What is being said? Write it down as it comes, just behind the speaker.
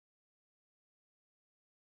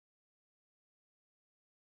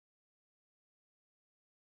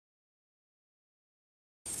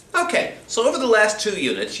Okay, so over the last 2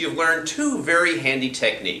 units, you've learned 2 very handy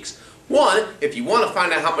techniques. One, if you want to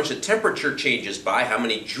find out how much the temperature changes by, how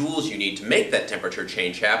many joules you need to make that temperature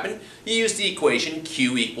change happen, you use the equation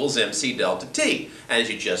Q equals mc delta T. And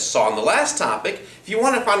as you just saw in the last topic, if you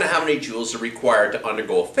want to find out how many joules are required to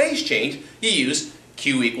undergo a phase change, you use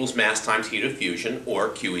Q equals mass times heat of fusion, or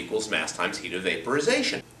Q equals mass times heat of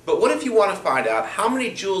vaporization. But what if you want to find out how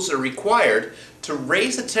many joules are required to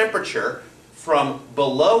raise the temperature from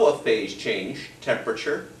below a phase change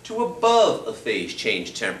temperature to above a phase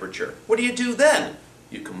change temperature? What do you do then?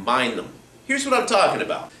 You combine them. Here's what I'm talking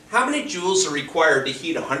about. How many joules are required to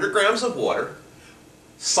heat 100 grams of water,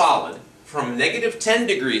 solid, from -10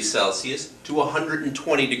 degrees Celsius to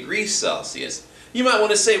 120 degrees Celsius? You might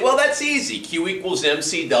want to say, well, that's easy. Q equals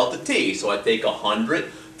mc delta T. So I take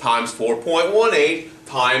 100 times 4.18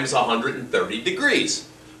 times 130 degrees.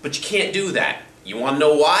 But you can't do that. You want to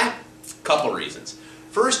know why? Couple reasons.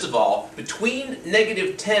 First of all, between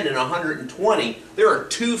 -10 and 120, there are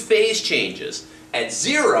 2 phase changes. At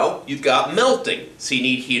 0, you've got melting, so you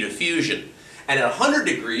need heat of fusion. And at 100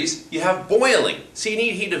 degrees, you have boiling, so you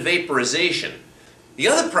need heat of vaporization. The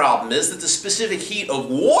other problem is that the specific heat of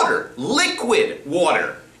water, liquid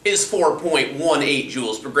water, is 4.18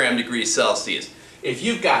 joules per gram degree Celsius. If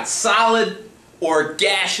you've got solid or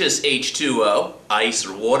gaseous H2O, ice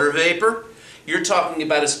or water vapor, you're talking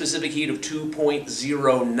about a specific heat of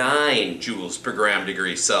 2.09 joules per gram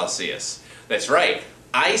degree Celsius. That's right,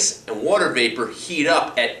 ice and water vapor heat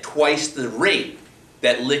up at twice the rate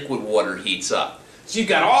that liquid water heats up. So you've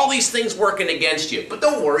got all these things working against you, but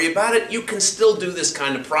don't worry about it, you can still do this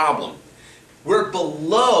kind of problem. We're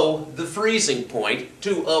below the freezing point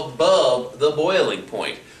to above the boiling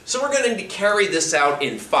point. So we're going to carry this out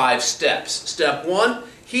in 5 steps. Step 1,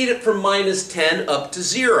 heat it from -10 up to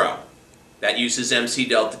 0. That uses mc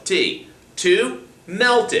delta T. 2,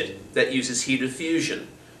 melt it. That uses heat of fusion.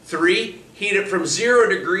 3, heat it from 0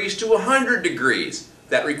 degrees to 100 degrees.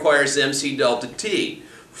 That requires mc delta T.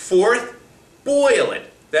 4th, boil it.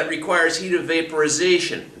 That requires heat of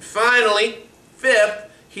vaporization. And finally, 5th,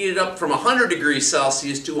 heat it up from 100 degrees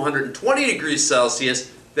Celsius to 120 degrees Celsius.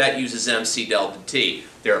 That uses mc delta T.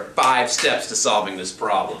 There are 5 steps to solving this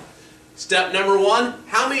problem. Step number 1,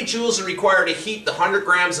 how many joules are required to heat the 100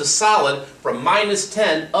 grams of solid from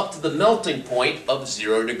 -10 up to the melting point of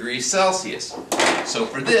 0 degrees Celsius? So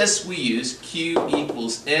for this, we use Q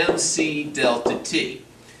equals mc delta T.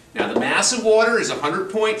 Now the mass of water is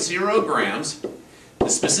 100.0 grams. The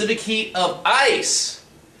specific heat of ice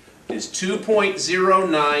is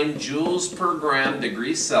 2.09 joules per gram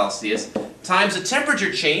degree Celsius times a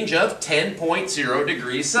temperature change of 10.0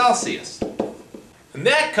 degrees Celsius. And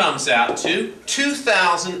that comes out to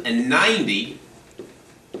 2,090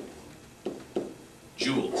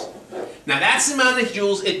 joules. Now that's the amount of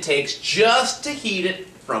joules it takes just to heat it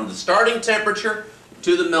from the starting temperature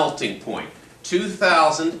to the melting point.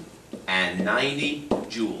 2,090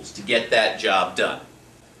 joules to get that job done.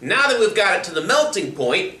 Now that we've got it to the melting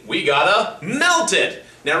point, we gotta melt it.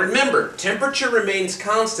 Now remember, temperature remains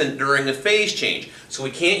constant during a phase change, so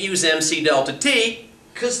we can't use mc delta T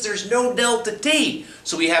because there's no delta T.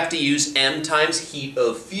 So we have to use m times heat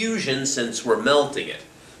of fusion since we're melting it.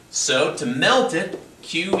 So to melt it,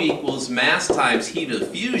 Q equals mass times heat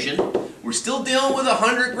of fusion. We're still dealing with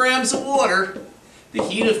 100 grams of water. The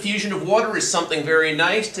heat of fusion of water is something very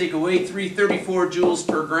nice. Take away 334 joules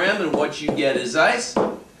per gram and what you get is ice.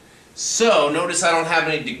 So notice I don't have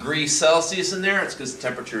any degrees Celsius in there. It's because the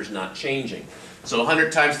temperature is not changing. So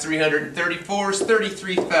 100 times 334 is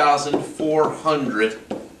 33,400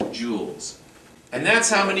 joules. And that's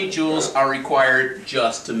how many joules are required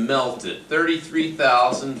just to melt it.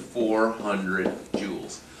 33,400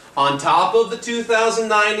 joules. On top of the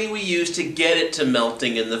 2,090 we used to get it to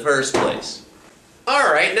melting in the first place.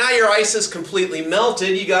 Alright, now your ice is completely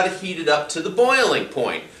melted, you got to heat it up to the boiling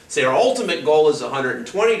point. Say our ultimate goal is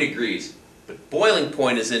 120 degrees, but boiling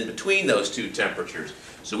point is in between those 2 temperatures.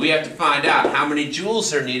 So we have to find out how many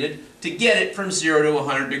joules are needed to get it from 0 to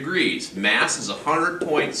 100 degrees. Mass is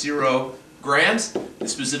 100.0 grams. The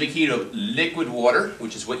specific heat of liquid water,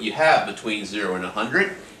 which is what you have between 0 and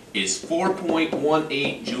 100, is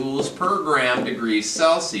 4.18 joules per gram degrees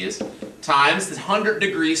Celsius times the 100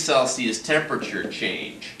 degrees Celsius temperature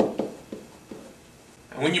change.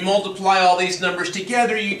 And when you multiply all these numbers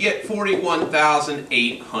together, you get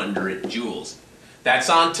 41,800 joules. That's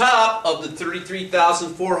on top of the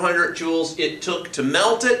 33,400 joules it took to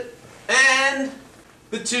melt it and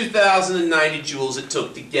the 2,090 joules it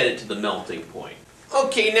took to get it to the melting point.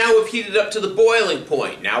 Okay, now we've heated up to the boiling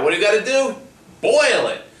point. Now what do we got to do? Boil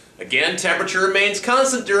it. Again, temperature remains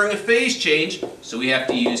constant during a phase change, so we have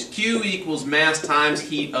to use Q equals mass times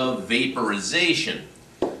heat of vaporization.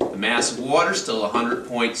 The mass of water still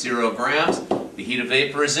 100.0 grams. The heat of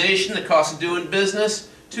vaporization, the cost of doing business,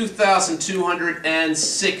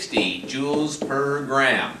 2,260 joules per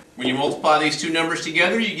gram. When you multiply these two numbers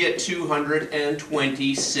together, you get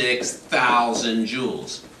 226,000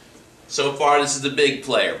 joules. So far, this is the big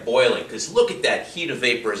player, boiling, because look at that heat of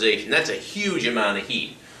vaporization. That's a huge amount of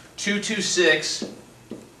heat.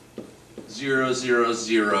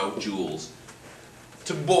 226,000 joules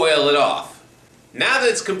to boil it off. Now that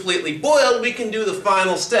it's completely boiled, we can do the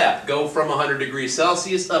final step. Go from 100 degrees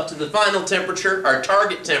Celsius up to the final temperature, our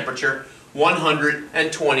target temperature,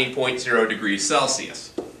 120.0 degrees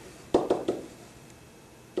Celsius.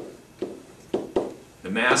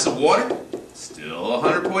 The mass of water, still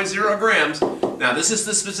 100.0 grams. Now this is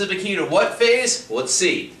the specific heat of what phase? Let's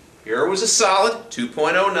see. Here was a solid,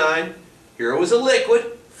 2.09. Here was a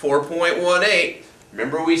liquid, 4.18.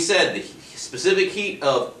 Remember we said the specific heat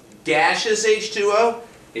of gaseous H2O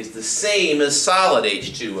is the same as solid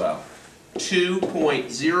H2O.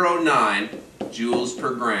 2.09 joules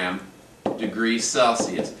per gram degrees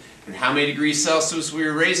Celsius. And how many degrees Celsius we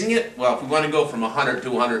were raising it? Well, if we want to go from 100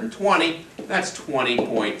 to 120, that's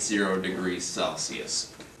 20.0 degrees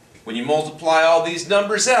Celsius. When you multiply all these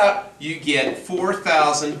numbers out, you get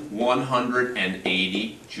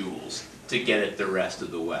 4,180 joules to get it the rest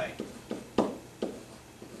of the way.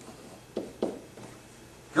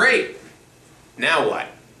 Great! Now what?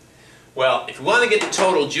 Well, if we want to get the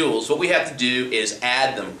total joules, what we have to do is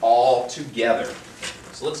add them all together.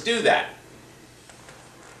 So let's do that.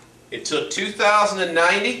 It took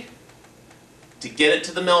 2,090 to get it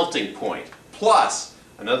to the melting point, plus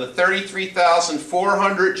another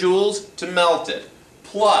 33,400 joules to melt it,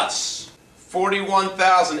 plus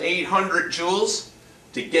 41,800 joules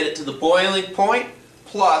to get it to the boiling point,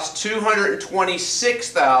 plus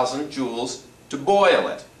 226,000 joules to boil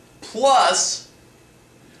it, plus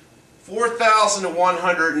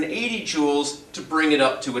 4,180 joules to bring it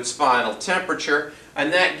up to its final temperature,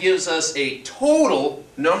 and that gives us a total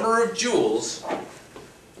number of joules,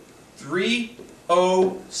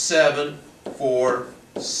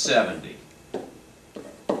 307,470.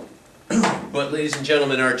 But ladies and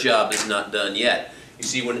gentlemen, our job is not done yet. You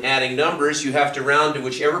see, when adding numbers, you have to round to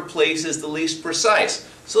whichever place is the least precise.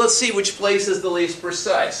 So let's see which place is the least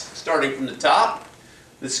precise. Starting from the top,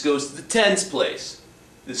 this goes to the tens place.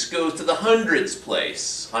 This goes to the hundreds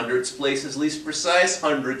place. Hundreds place is least precise.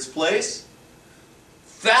 Hundreds place.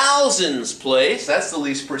 Thousands place, that's the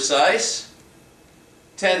least precise.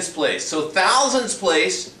 Tens place. So thousands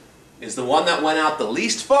place is the one that went out the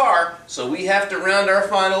least far, so we have to round our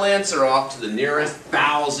final answer off to the nearest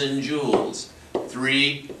 1,000 joules.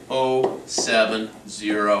 307,000.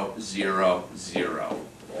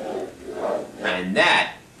 And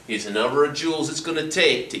that is the number of joules it's going to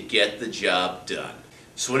take to get the job done.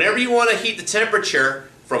 So whenever you want to heat the temperature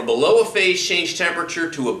from below a phase change temperature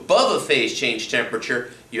to above a phase change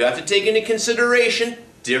temperature, you have to take into consideration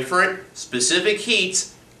different specific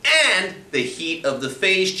heats and the heat of the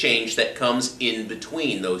phase change that comes in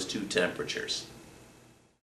between those two temperatures.